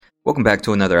Welcome back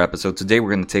to another episode. Today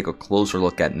we're going to take a closer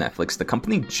look at Netflix. The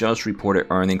company just reported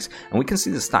earnings, and we can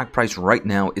see the stock price right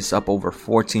now is up over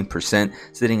 14%,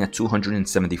 sitting at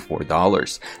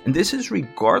 $274. And this is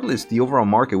regardless the overall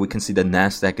market. We can see the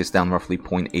Nasdaq is down roughly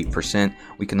 0.8%.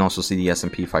 We can also see the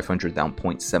S&P 500 down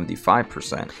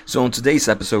 0.75%. So in today's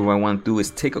episode, what I want to do is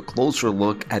take a closer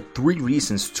look at 3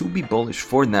 reasons to be bullish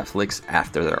for Netflix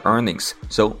after their earnings.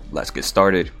 So let's get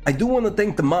started. I do want to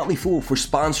thank The Motley Fool for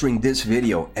sponsoring this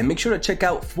video, and make sure to check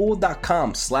out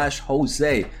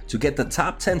fool.com/Jose to get the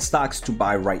top 10 stocks to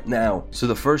buy right now. So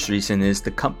the first reason is the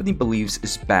company believes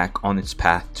is back on its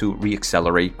path to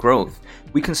re-accelerate growth.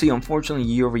 We can see unfortunately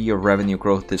year-over-year revenue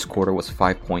growth this quarter was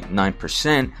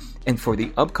 5.9%, and for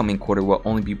the upcoming quarter will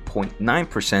only be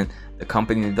 0.9%. The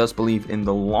company does believe in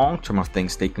the long term of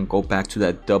things they can go back to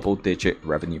that double-digit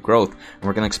revenue growth, and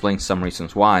we're going to explain some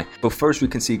reasons why. But first, we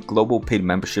can see global paid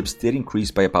memberships did increase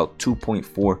by about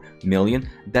 2.4 million.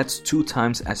 That's 2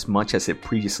 times as much as it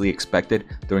previously expected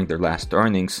during their last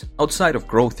earnings. Outside of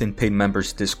growth in paid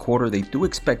members this quarter, they do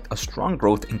expect a strong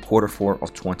growth in quarter 4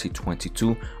 of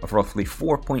 2022 of roughly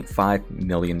 4.5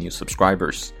 million new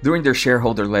subscribers. During their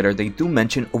shareholder letter, they do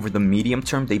mention over the medium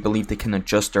term they believe they can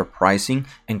adjust their pricing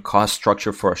and cost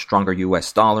structure for a stronger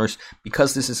US dollars.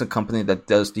 Because this is a company that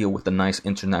does deal with a nice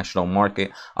international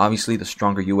market, obviously the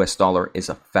stronger US dollar is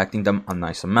affecting them a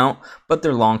nice amount, but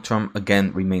their long term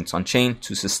again remains unchanged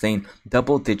to sustain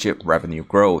double-digit revenue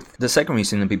growth. The second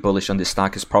reason to be bullish on this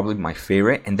stock is probably my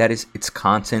favorite, and that is its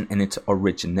content and its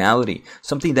originality,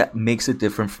 something that makes it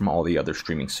different from all the other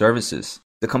streaming services.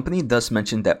 The company does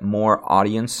mention that more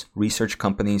audience research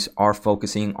companies are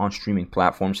focusing on streaming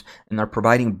platforms and are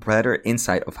providing better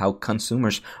insight of how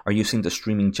consumers are using the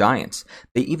streaming giants.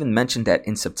 They even mentioned that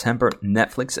in September,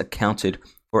 Netflix accounted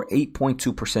for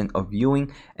 8.2% of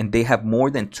viewing, and they have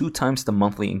more than 2 times the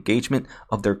monthly engagement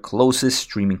of their closest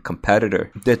streaming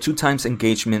competitor. The 2 times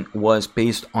engagement was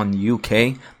based on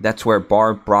UK. That's where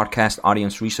BAR Broadcast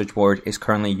Audience Research Board is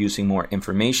currently using more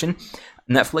information.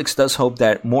 Netflix does hope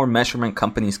that more measurement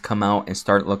companies come out and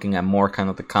start looking at more kind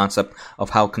of the concept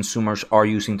of how consumers are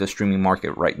using the streaming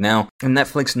market right now. And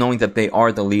Netflix, knowing that they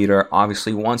are the leader,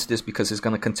 obviously wants this because it's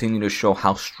going to continue to show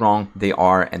how strong they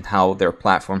are and how their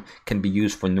platform can be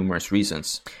used for numerous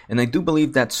reasons. And I do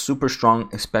believe that's super strong,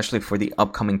 especially for the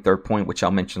upcoming third point, which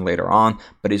I'll mention later on.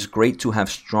 But it's great to have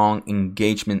strong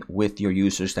engagement with your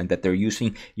users and that they're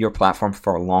using your platform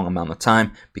for a long amount of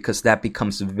time, because that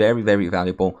becomes very, very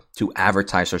valuable to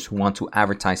advertisers who want to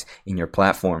advertise in your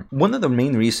platform. One of the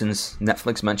main reasons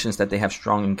Netflix mentions that they have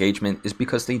strong engagement is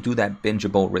because they do that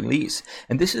bingeable release.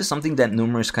 And this is something that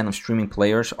numerous kind of streaming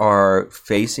players are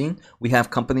facing. We have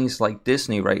companies like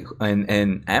Disney, right,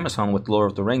 and Amazon with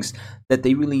Lord of the Rings, that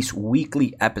they release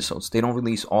weekly episodes. They don't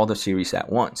release all the series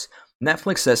at once.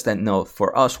 Netflix says that no,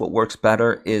 for us what works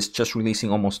better is just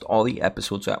releasing almost all the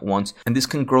episodes at once, and this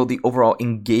can grow the overall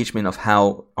engagement of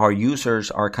how our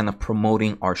users are kind of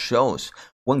promoting our shows.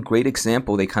 One great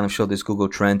example, they kind of show this Google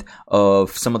trend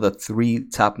of some of the 3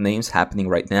 top names happening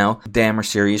right now. Dahmer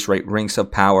series, right? Rings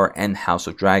of Power and House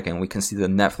of Dragon. We can see the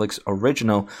Netflix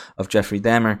original of Jeffrey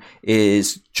Dahmer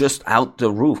is just out the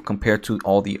roof compared to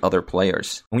all the other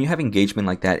players. When you have engagement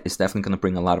like that, it's definitely going to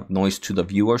bring a lot of noise to the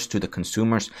viewers, to the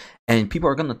consumers, and people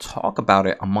are going to talk about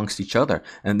it amongst each other.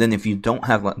 And then if you don't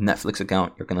have a Netflix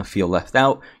account, you're going to feel left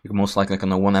out. You're most likely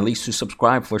going to want at least to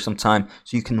subscribe for some time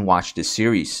so you can watch this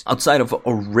series. Outside of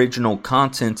original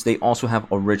content, they also have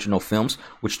original films,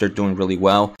 which they're doing really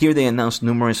well. Here they announced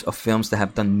numerous of films that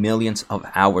have done millions of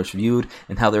hours viewed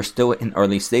and how they're still in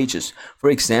early stages. For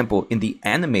example, in the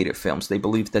animated films, they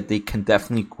believe that they can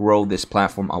definitely grow this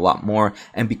platform a lot more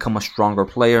and become a stronger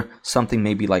player, something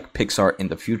maybe like Pixar in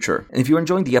the future. And if you're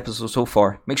enjoying the episode so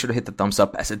far, make sure to hit the thumbs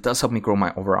up, as it does help me grow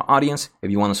my overall audience.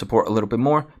 If you want to support a little bit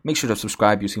more, make sure to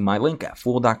subscribe using my link at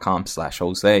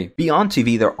fool.com/Jose. Beyond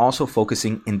TV, they're also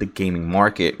focusing in the gaming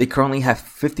market. They currently have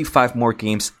 55 more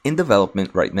games in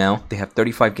development right now. They have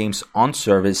 35 games on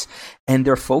service, and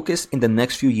they're focused in the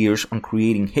next few years on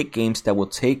creating hit games that will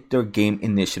take their game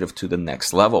initiative to the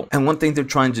next level. And one thing they're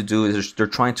trying to do is they're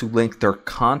trying to link their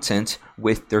content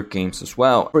with their games as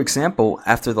well. For example,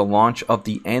 after the launch of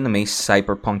the anime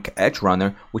Cyberpunk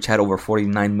Edgerunner, which had over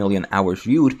 49 million hours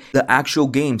viewed, the actual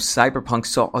game Cyberpunk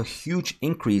saw a huge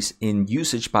increase in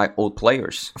usage by old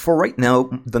players. For right now,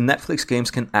 the Netflix games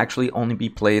can actually only be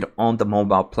played on the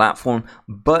mobile platform,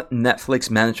 but Netflix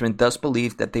management does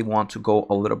believe that they want to go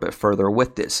a little bit further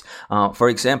with this. For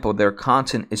example, their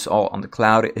content is all on the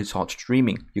cloud, it's all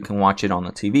streaming. You can watch it on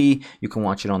the TV, you can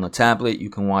watch it on the tablet, you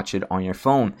can watch it on your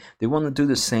phone. They want to do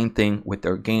the same thing with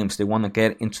their games. They want to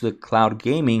get into the cloud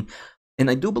gaming And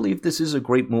I do believe this is a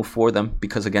great move for them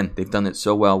because, again, they've done it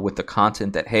so well with the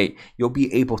content that, hey, you'll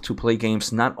be able to play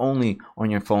games not only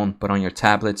on your phone, but on your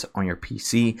tablets, on your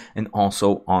PC, and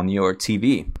also on your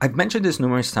TV. I've mentioned this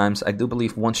numerous times. I do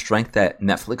believe one strength that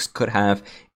Netflix could have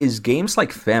is games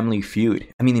like Family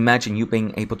Feud. I mean, imagine you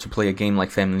being able to play a game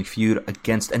like Family Feud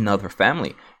against another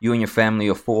family. You and your family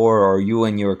of 4, or you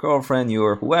and your girlfriend, you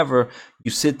or whoever, you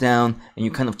sit down and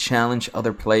you kind of challenge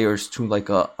other players to like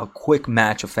a quick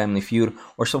match of Family Feud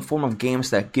or some form of games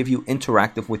that give you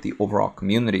interactive with the overall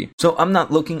community. So I'm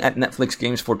not looking at Netflix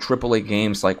games for AAA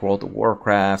games like World of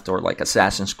Warcraft or like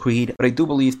Assassin's Creed, but I do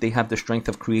believe they have the strength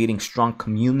of creating strong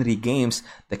community games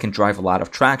that can drive a lot of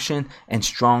traction and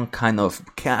strong kind of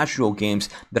casual games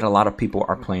that a lot of people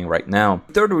are playing right now.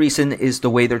 The third reason is the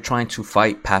way they're trying to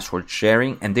fight password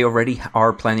sharing, and they already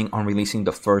are planning on releasing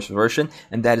the first version,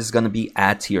 and that is going to be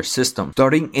ad tier system.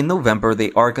 Starting in November,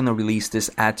 they are going to release this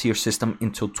ad tier system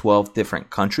into 12 different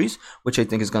countries, which I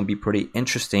think is going to be pretty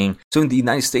interesting. So in the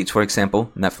United States, for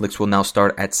example, Netflix will now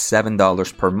start at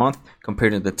 $7 per month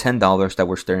compared to the $10 that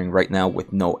we're staring right now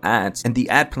with no ads. And the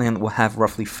ad plan will have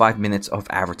roughly 5 minutes of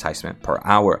advertisement per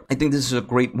hour. I think this is a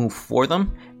great move for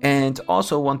them. And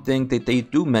also one thing that they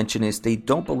do mention is they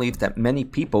don't believe that many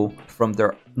people from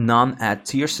their non-ad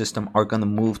tier system are going to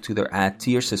move to their ad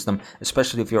tier system,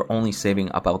 especially if you're only saving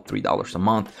about $3 a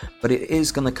month. But it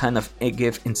is going to kind of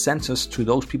give incentives to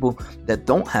those people that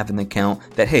don't have an account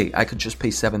that, hey, I could just pay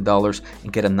 $7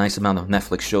 and get a nice amount of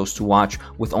Netflix shows to watch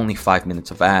with only 5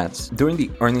 minutes of ads. During the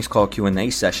earnings call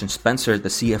Q&A session, Spencer, the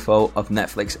CFO of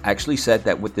Netflix, actually said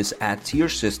that with this ad tier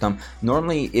system,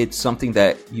 normally it's something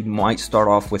that you might start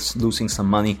off with losing some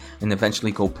money and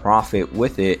eventually go profit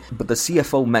with it. But the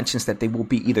CFO mentions that they will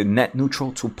be either net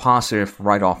neutral to positive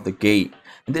right off the gate.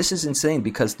 And this is insane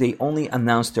because they only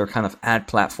announced their kind of ad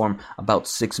platform about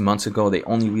 6 months ago. They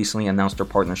only recently announced their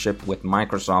partnership with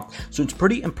Microsoft. So it's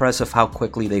pretty impressive how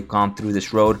quickly they've gone through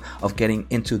this road of getting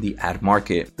into the ad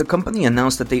market. The company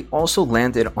announced that they also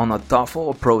landed on a thoughtful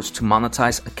approach to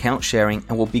monetize account sharing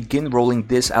and will begin rolling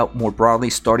this out more broadly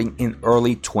starting in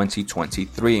early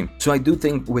 2023. So I do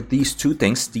think with these two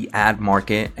things, the ad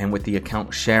market and with the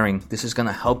account sharing, this is going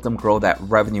to help them grow that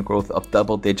revenue growth of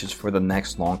double digits for the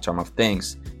next long term of things.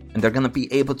 And they're going to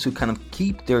be able to kind of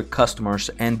keep their customers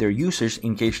and their users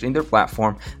engaged in their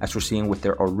platform, as we're seeing with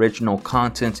their original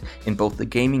content in both the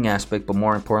gaming aspect, but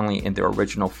more importantly in their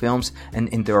original films and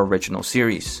in their original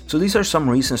series. So these are some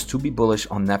reasons to be bullish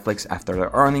on Netflix after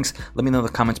their earnings. Let me know in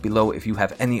the comments below if you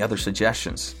have any other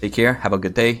suggestions. Take care, have a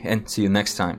good day, and see you next time.